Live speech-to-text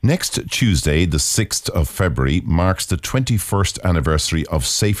Next Tuesday, the 6th of February, marks the 21st anniversary of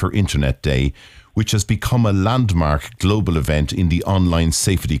Safer Internet Day, which has become a landmark global event in the online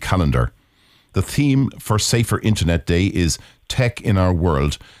safety calendar. The theme for Safer Internet Day is Tech in Our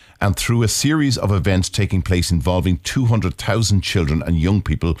World, and through a series of events taking place involving 200,000 children and young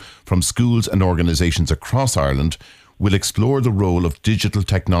people from schools and organisations across Ireland, we'll explore the role of digital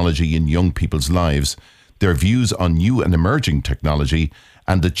technology in young people's lives, their views on new and emerging technology,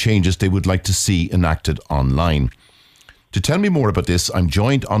 and the changes they would like to see enacted online. To tell me more about this, I'm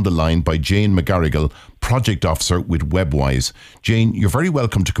joined on the line by Jane McGarrigle, Project Officer with Webwise. Jane, you're very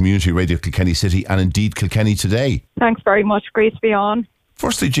welcome to Community Radio Kilkenny City and indeed Kilkenny Today. Thanks very much. Great to be on.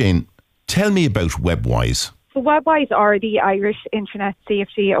 Firstly, Jane, tell me about Webwise. So Webwise are the Irish Internet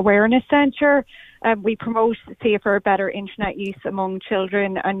Safety Awareness Centre. We promote safer, better internet use among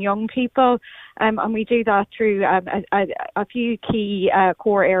children and young people, and we do that through a few key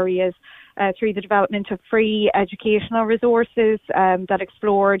core areas. Through the development of free educational resources that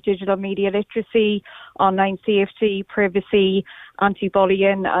explore digital media literacy, online safety, privacy,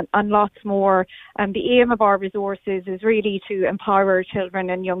 anti-bullying, and lots more. The aim of our resources is really to empower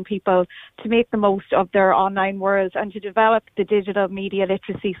children and young people to make the most of their online worlds and to develop the digital media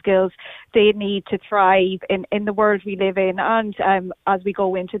literacy skills they need to thrive in the world we live in and as we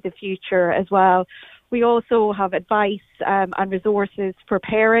go into the future as well. We also have advice and resources for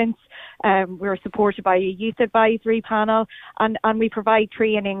parents. We're supported by a youth advisory panel and we provide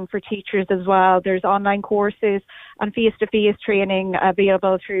training for teachers as well. There's online courses and face-to-face training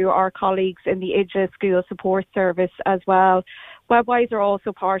available through our colleagues in the IDGA School Support Service as well. Webwise are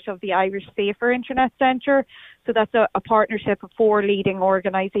also part of the Irish Safer Internet Centre. So that's a partnership of 4 leading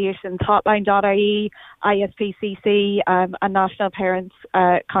organisations, Hotline.ie, ISPCC and National Parents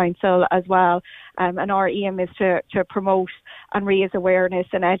Council as well. And our aim is to promote and raise awareness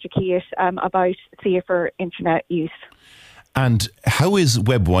and educate about safer internet use. And how is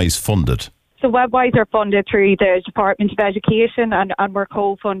Webwise funded? So Webwise are funded through the Department of Education and we're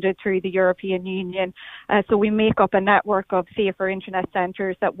co-funded through the European Union. So we make up a network of safer internet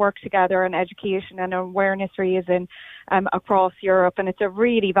centres that work together on education and awareness raising across Europe. And it's a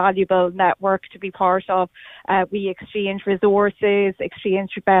really valuable network to be part of. We exchange resources,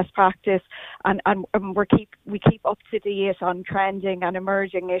 exchange best practice, and we keep up to date on trending and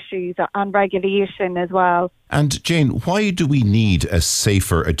emerging issues and regulation as well. And Jane, why do we need a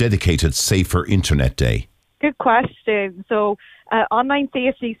dedicated Safer Internet Day? Good question. So online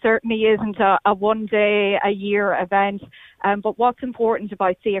safety certainly isn't a one-day, a year event. But what's important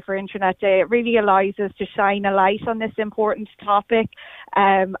about Safer Internet Day, it really allows us to shine a light on this important topic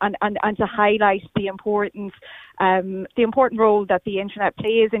and to highlight the important role that the internet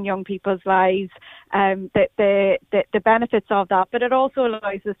plays in young people's lives, the benefits of that. But it also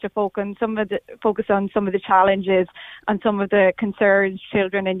allows us to focus on some of the challenges and some of the concerns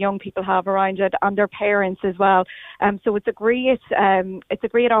children and young people have around it, and their parents as well. So it's a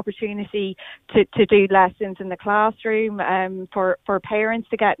great opportunity to do lessons in the classroom, for parents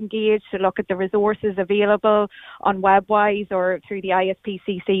to get engaged, to look at the resources available on Webwise or through the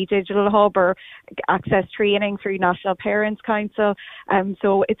ISPCC Digital Hub, or access training through National Parents Council.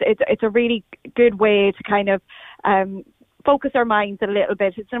 So it's a really good way to kind of focus our minds a little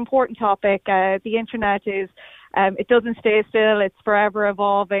bit. It's an important topic. The internet is it doesn't stay still, it's forever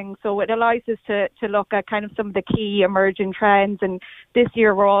evolving, so it allows us to look at kind of some of the key emerging trends. And this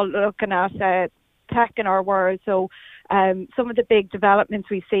year we're all looking at tech in our world. So some of the big developments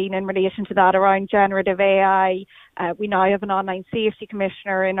we've seen in relation to that around generative AI. We now have an online safety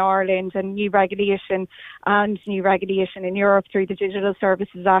commissioner in Ireland, and new regulation in Europe through the Digital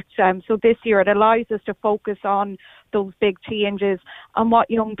Services Act. So this year it allows us to focus on those big changes and what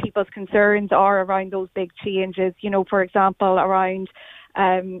young people's concerns are around those big changes. You know, for example, around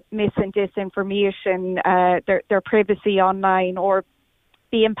mis and disinformation, their privacy online, or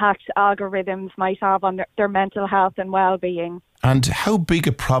the impact algorithms might have on their mental health and well-being. And how big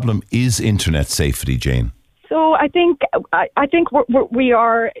a problem is internet safety, Jane? So I think we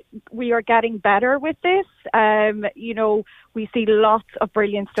are getting better with this. You know, we see lots of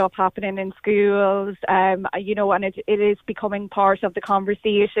brilliant stuff happening in schools. You know, and it is becoming part of the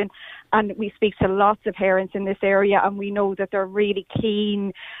conversation. And we speak to lots of parents in this area, and we know that they're really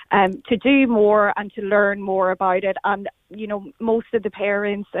keen to do more and to learn more about it. And you know, most of the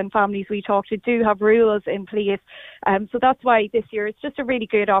parents and families we talk to do have rules in place. So that's why this year it's just a really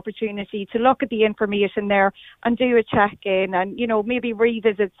good opportunity to look at the information there and do a check-in, and, you know, maybe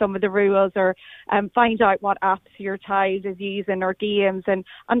revisit some of the rules, or find out what apps your child is using or games, and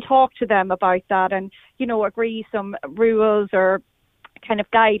talk to them about that, and, you know, agree some rules or kind of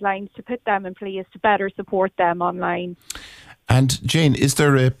guidelines to put them in place to better support them online. And Jane, is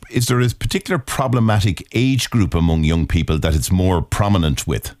there a particular problematic age group among young people that it's more prominent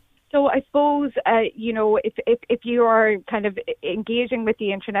with? So I suppose, if you are kind of engaging with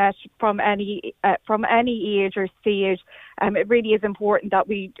the internet from any age or stage, it really is important that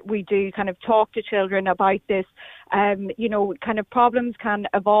we do kind of talk to children about this. Kind of problems can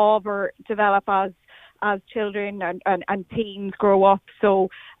evolve or develop as children and teens grow up. So,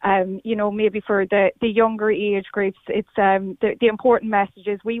 maybe for the younger age groups, it's the important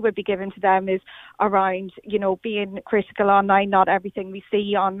messages we would be giving to them is around, being critical online. Not everything we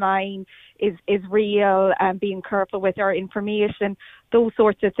see online is real, and being careful with our information, those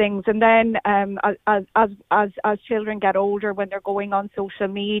sorts of things. And then as children get older, when they're going on social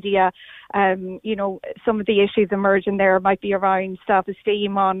media, some of the issues emerging there might be around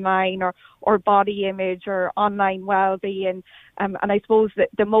self-esteem online or body image or online well-being. And I suppose that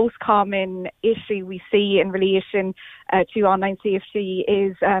the most common issue we see in relation to online safety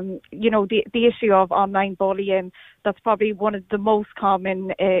is, the issue of online bullying. That's probably one of the most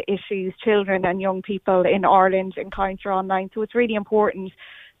common issues children and young people in Ireland encounter online. So it's really important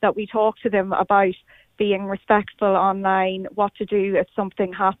that we talk to them about being respectful online, what to do if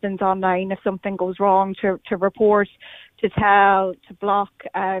something happens online, if something goes wrong, to report, to tell, to block,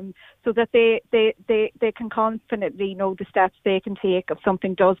 so that they can confidently know the steps they can take if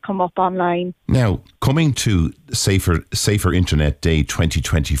something does come up online. Now, coming to Safer Internet Day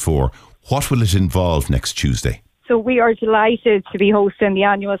 2024, what will it involve next Tuesday? So we are delighted to be hosting the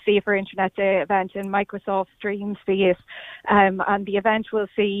annual Safer Internet Day event in Microsoft Stream Space. And the event will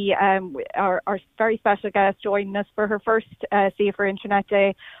see our very special guest joining us for her first Safer Internet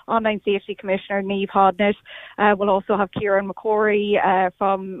Day, Online Safety Commissioner Niamh Hodnett. We'll also have Kieran McCorry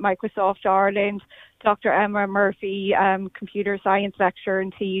from Microsoft Ireland, Dr. Emma Murphy, computer science lecturer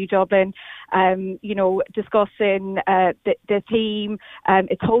in TU Dublin, discussing the theme.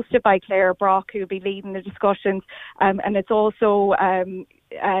 It's hosted by Claire Brock, who will be leading the discussions, and it's also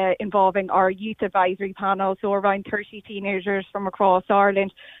involving our youth advisory panel, so around 30 teenagers from across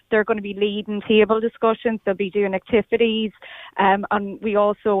Ireland. They're going to be leading table discussions. They'll be doing activities, and we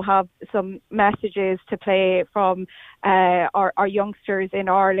also have some messages to play from our youngsters in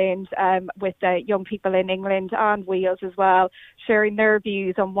Ireland, with young people in England and Wales as well, sharing their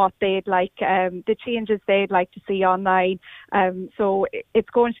views on what they'd like, the changes they'd like to see online. So it's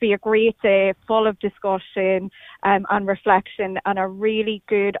going to be a great day, full of discussion and reflection, and a really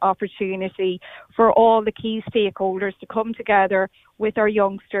good opportunity for all the key stakeholders to come together with our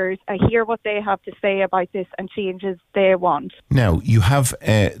youngsters and hear what they have to say about this and changes they want. Now, you have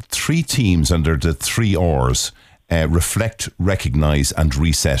 3 teams under the 3 R's, reflect, recognise and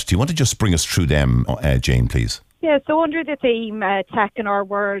reset. Do you want to just bring us through them, Jane, please? Yeah, so under the theme Tech in Our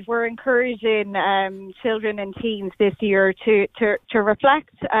World, we're encouraging children and teens this year to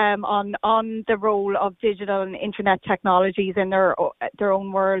reflect on the role of digital and internet technologies in their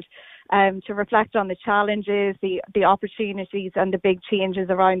own world, to reflect on the challenges, the opportunities and the big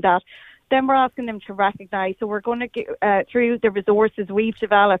changes around that. Then we're asking them to recognise, so we're going to get through the resources we've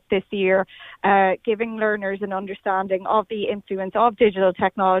developed this year, giving learners an understanding of the influence of digital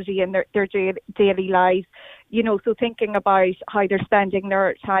technology in their daily lives. So thinking about how they're spending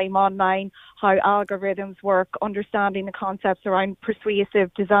their time online, how algorithms work, understanding the concepts around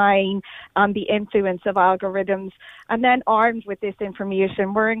persuasive design and the influence of algorithms. And then armed with this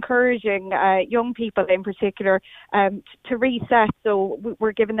information, we're encouraging young people in particular to reset. So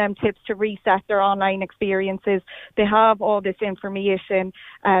we're giving them tips to reset their online experiences. They have all this information,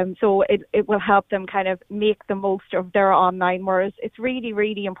 so it will help them kind of make the most of their online world. It's really,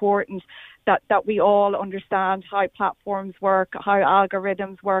 really important that we all understand how platforms work, how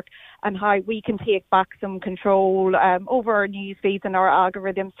algorithms work, and how we can take back some control over our news feeds and our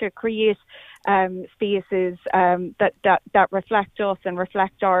algorithms to create spaces that reflect us and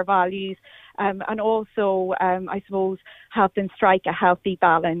reflect our values, and also, I suppose, help them strike a healthy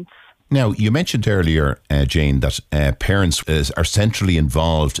balance. Now, you mentioned earlier, Jane, that parents are centrally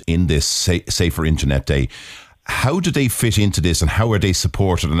involved in this Safer Internet Day. How do they fit into this, and how are they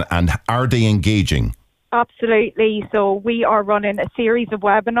supported, and are they engaging? Absolutely. So we are running a series of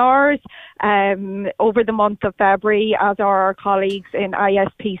webinars over the month of February, as are our colleagues in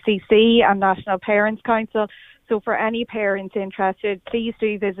ISPCC and National Parents Council. So for any parents interested, please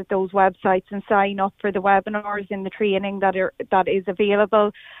do visit those websites and sign up for the webinars and the training that is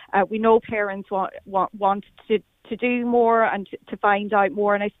available. We know parents want to do more and to find out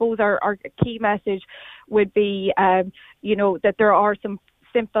more. And I suppose our key message would be, that there are some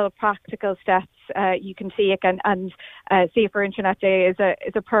simple practical steps you can take, and Safer Internet Day is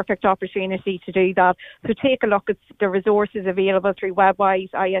a perfect opportunity to do that. So take a look at the resources available through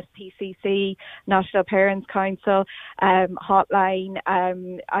Webwise, ISPCC, National Parents Council, hotline,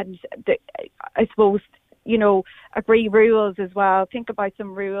 and I suppose, agree rules as well. Think about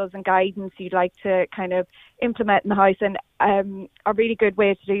some rules and guidance you'd like to kind of implement in the house. And a really good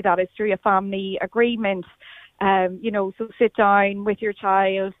way to do that is through a family agreement. So sit down with your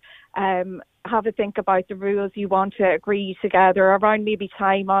child, have a think about the rules you want to agree together around maybe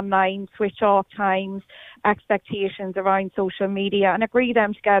time online, switch off times, expectations around social media, and agree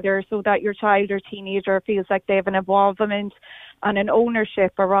them together so that your child or teenager feels like they have an involvement and an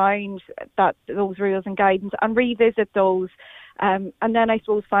ownership around those rules and guidance, and revisit those. And then I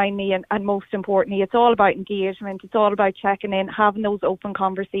suppose finally, and most importantly, it's all about engagement. It's all about checking in, having those open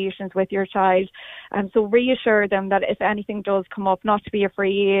conversations with your child. And so reassure them that if anything does come up, not to be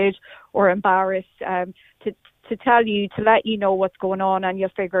afraid or embarrassed, to tell you, to let you know what's going on, and you'll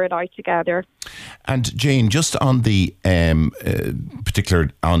figure it out together. And Jane, just on the on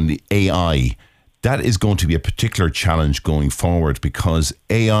the AI, that is going to be a particular challenge going forward, because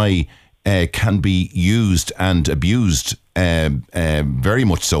AI can be used and abused very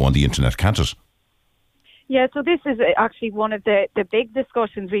much so on the internet, can't it? Yeah, so this is actually one of the big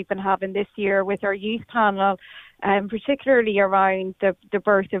discussions we've been having this year with our youth panel, particularly around the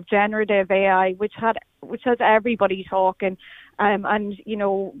birth of generative AI, which has everybody talking. And,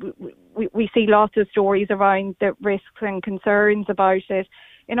 we see lots of stories around the risks and concerns about it.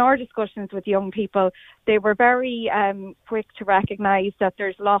 In our discussions with young people, they were very quick to recognise that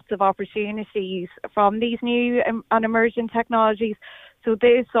there's lots of opportunities from these new and emerging technologies. So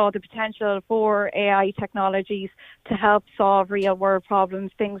they saw the potential for AI technologies to help solve real world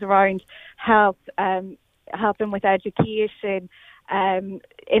problems, things around health, helping with education,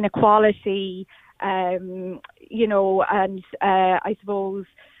 inequality, and I suppose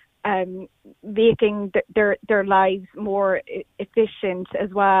making their lives more efficient as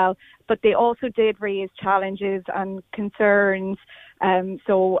well. But they also did raise challenges and concerns,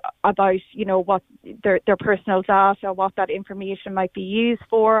 so about what their personal data, what that information might be used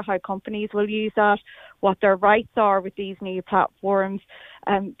for, how companies will use that, what their rights are with these new platforms.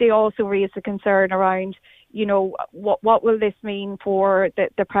 They also raised a concern around what will this mean for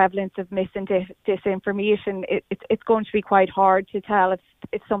the prevalence of mis and disinformation. It's going to be quite hard to tell if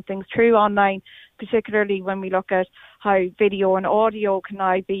something's true online, particularly when we look at how video and audio can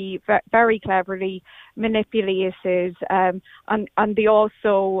now be very cleverly manipulated. And they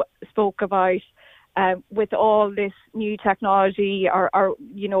also spoke about, with all this new technology, are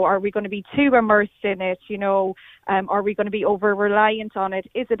we going to be too immersed in it? Are we going to be over reliant on it?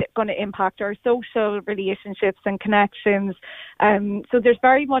 Is it going to impact our social relationships and connections? So there's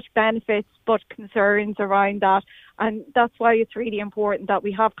very much benefits but concerns around that, and that's why it's really important that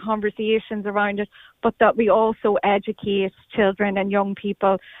we have conversations around it, but that we also educate children and young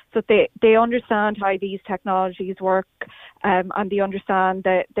people so that they understand how these technologies work, and they understand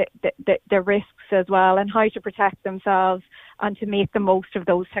the risks as well, and how to protect themselves and to make the most of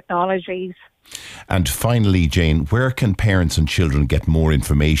those technologies. And finally, Jane, where can parents and children get more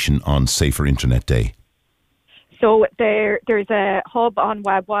information on Safer Internet Day? So there's a hub on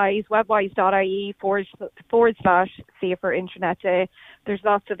Webwise, webwise.ie/Safer Internet Day. There's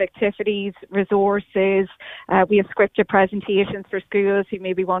lots of activities, resources. We have scripted presentations for schools who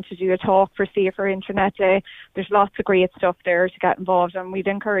maybe want to do a talk for Safer Internet Day. There's lots of great stuff there to get involved, and we'd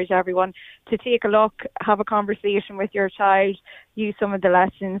encourage everyone to take a look, have a conversation with your child, use some of the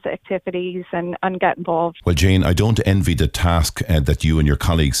lessons, activities, and get involved. Well, Jane, I don't envy the task that you and your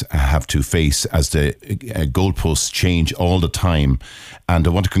colleagues have to face as the goalposts change all the time. And I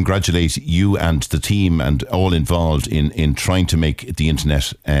want to congratulate you and the team and all involved in trying to make the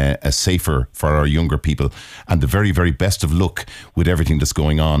internet safer for our younger people. And the very, very best of luck with everything that's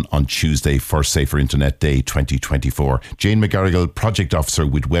going on Tuesday for Safer Internet Day 2024. Jane McGarrigle, Project Officer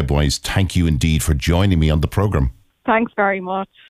with Webwise, thank you indeed for joining me on the programme. Thanks very much.